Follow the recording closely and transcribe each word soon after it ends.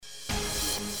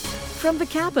From the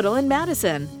Capitol in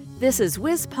Madison, this is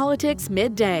Wiz Politics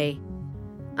Midday.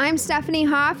 I'm Stephanie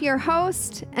Hoff, your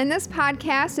host, and this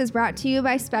podcast is brought to you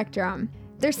by Spectrum.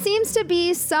 There seems to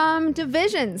be some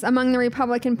divisions among the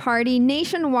Republican Party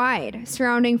nationwide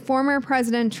surrounding former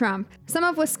President Trump. Some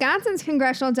of Wisconsin's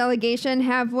congressional delegation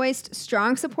have voiced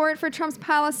strong support for Trump's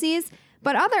policies,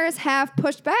 but others have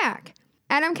pushed back.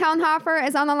 Adam Kellenhofer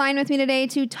is on the line with me today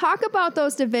to talk about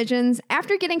those divisions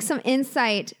after getting some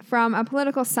insight from a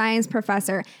political science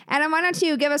professor. Adam, why don't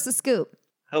you give us a scoop?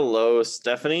 Hello,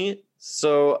 Stephanie.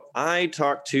 So I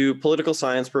talked to political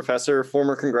science professor,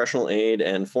 former congressional aide,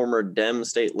 and former Dem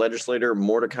state legislator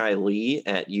Mordecai Lee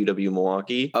at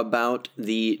UW-Milwaukee about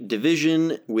the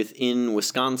division within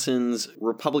Wisconsin's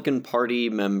Republican Party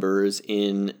members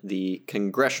in the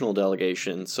congressional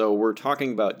delegation. So we're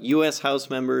talking about U.S. House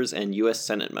members and U.S.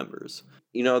 Senate members.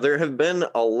 You know, there have been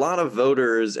a lot of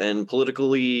voters and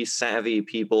politically savvy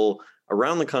people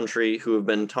around the country who have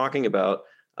been talking about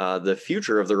the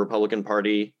future of the Republican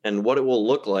Party and what it will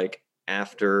look like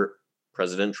after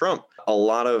President Trump. A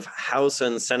lot of House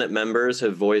and Senate members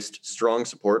have voiced strong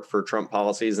support for Trump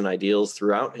policies and ideals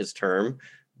throughout his term,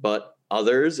 but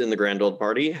others in the Grand Old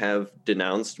Party have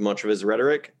denounced much of his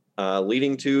rhetoric,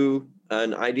 leading to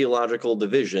an ideological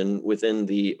division within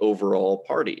the overall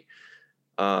party.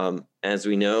 As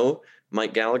we know,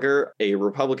 Mike Gallagher, a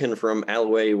Republican from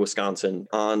Alloway, Wisconsin,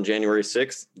 on January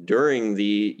 6th, during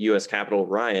the U.S. Capitol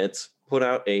riots, put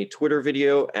out a Twitter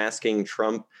video asking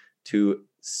Trump to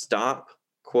stop,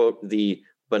 quote, the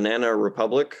Banana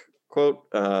Republic, quote,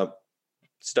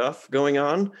 stuff going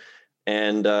on.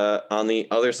 And on the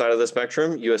other side of the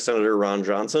spectrum, U.S. Senator Ron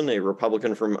Johnson, a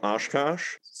Republican from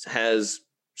Oshkosh, has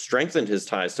strengthened his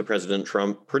ties to President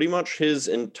Trump pretty much his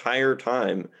entire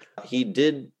time. He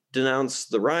did denounce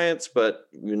the riots, but,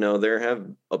 you know, there have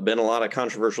been a lot of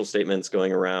controversial statements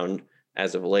going around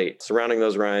as of late surrounding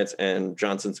those riots and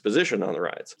Johnson's position on the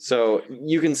riots. So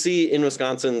you can see in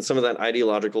Wisconsin some of that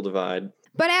ideological divide.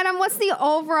 But Adam, what's the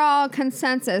overall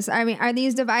consensus? I mean, are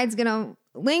these divides going to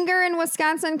linger in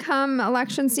Wisconsin come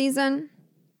election season?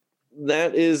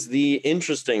 That is the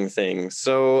interesting thing.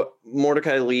 So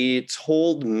Mordecai Lee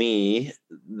told me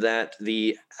that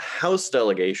the House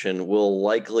delegation will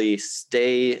likely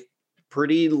stay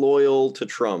pretty loyal to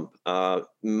Trump,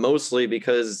 mostly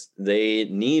because they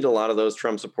need a lot of those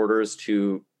Trump supporters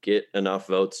to get enough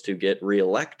votes to get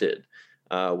reelected,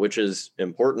 which is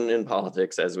important in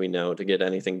politics, as we know. To get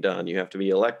anything done, you have to be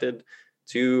elected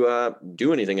to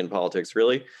do anything in politics,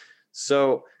 really.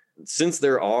 So since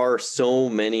there are so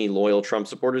many loyal Trump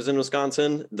supporters in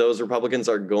Wisconsin, those Republicans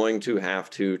are going to have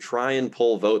to try and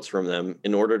pull votes from them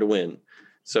in order to win.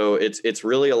 So it's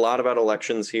really a lot about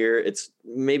elections here. It's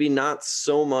maybe not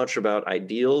so much about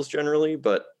ideals generally,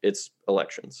 but it's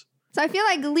elections. So I feel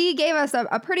like Lee gave us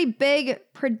a pretty big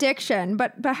prediction,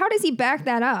 but how does he back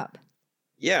that up?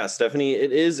 Yeah, Stephanie,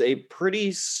 it is a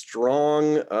pretty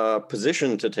strong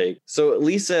position to take. So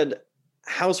Lee said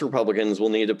House Republicans will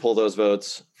need to pull those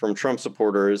votes from Trump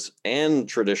supporters and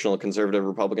traditional conservative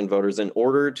Republican voters in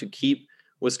order to keep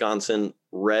Wisconsin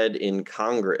red in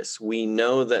Congress. We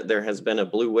know that there has been a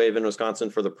blue wave in Wisconsin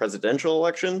for the presidential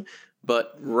election,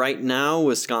 but right now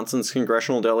Wisconsin's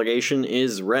congressional delegation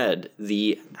is red.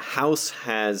 The House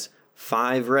has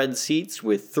 5 red seats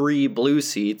with 3 blue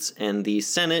seats, and the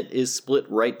Senate is split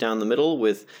right down the middle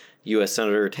with U.S.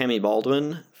 Senator Tammy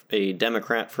Baldwin, a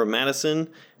Democrat from Madison,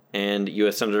 and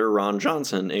U.S. Senator Ron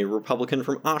Johnson, a Republican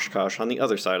from Oshkosh, on the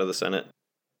other side of the Senate.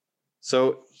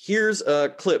 So here's a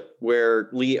clip where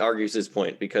Lee argues his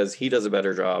point, because he does a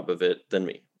better job of it than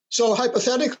me. So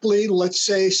hypothetically, let's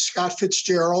say Scott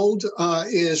Fitzgerald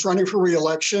is running for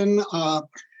re-election,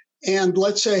 and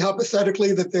let's say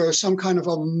hypothetically that there is some kind of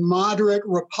a moderate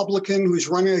Republican who's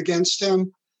running against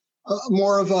him,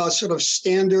 more of a sort of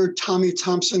standard Tommy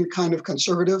Thompson kind of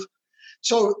conservative.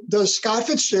 So does Scott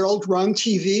Fitzgerald run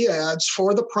TV ads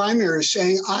for the primary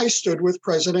saying, I stood with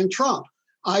President Trump?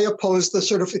 I oppose the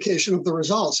certification of the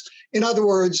results. In other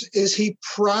words, is he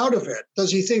proud of it?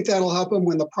 Does he think that'll help him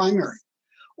win the primary?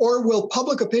 Or will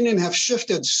public opinion have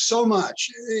shifted so much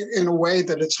in a way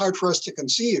that it's hard for us to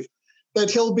conceive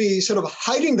that he'll be sort of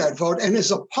hiding that vote, and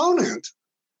his opponent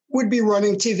would be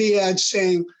running TV ads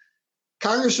saying,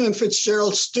 Congressman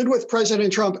Fitzgerald stood with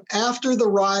President Trump after the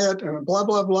riot and blah,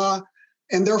 blah, blah.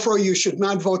 And therefore, you should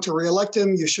not vote to reelect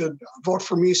him. You should vote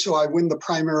for me so I win the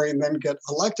primary and then get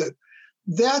elected.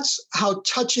 That's how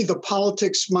touchy the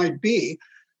politics might be.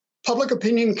 Public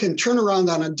opinion can turn around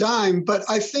on a dime, but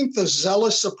I think the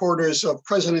zealous supporters of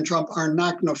President Trump are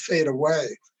not going to fade away.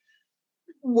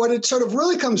 What it sort of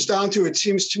really comes down to, it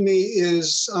seems to me,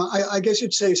 is, I guess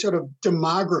you'd say, sort of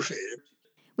demography.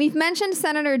 We've mentioned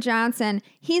Senator Johnson.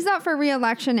 He's up for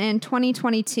re-election in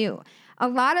 2022. A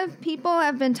lot of people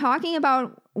have been talking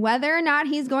about whether or not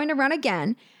he's going to run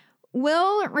again.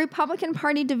 Will Republican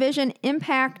Party division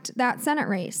impact that Senate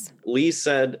race? Lee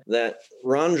said that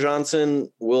Ron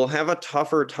Johnson will have a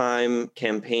tougher time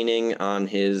campaigning on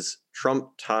his Trump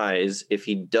ties if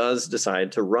he does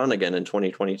decide to run again in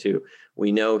 2022.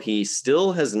 We know he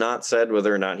still has not said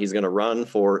whether or not he's going to run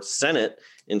for Senate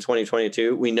in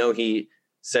 2022. We know he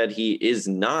said he is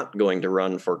not going to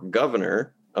run for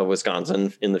governor of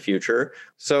Wisconsin in the future.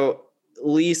 So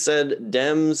Lee said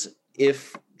Dems,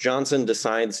 if Johnson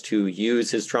decides to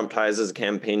use his Trump ties as a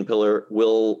campaign pillar,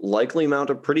 will likely mount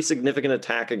a pretty significant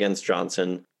attack against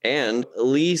Johnson. And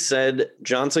Lee said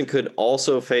Johnson could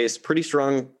also face pretty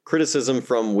strong criticism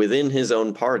from within his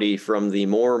own party from the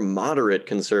more moderate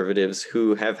conservatives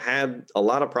who have had a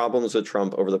lot of problems with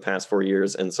Trump over the past 4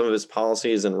 years and some of his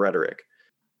policies and rhetoric.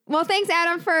 Well, thanks,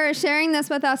 Adam, for sharing this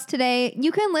with us today.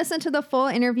 You can listen to the full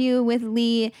interview with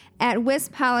Lee at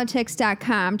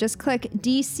wispolitics.com. Just click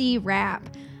DC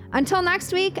Wrap. Until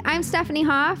next week, I'm Stephanie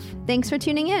Hoff. Thanks for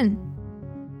tuning in.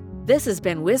 This has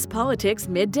been WisPolitics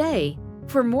Midday.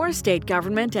 For more state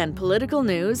government and political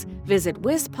news, visit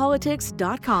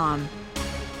wispolitics.com.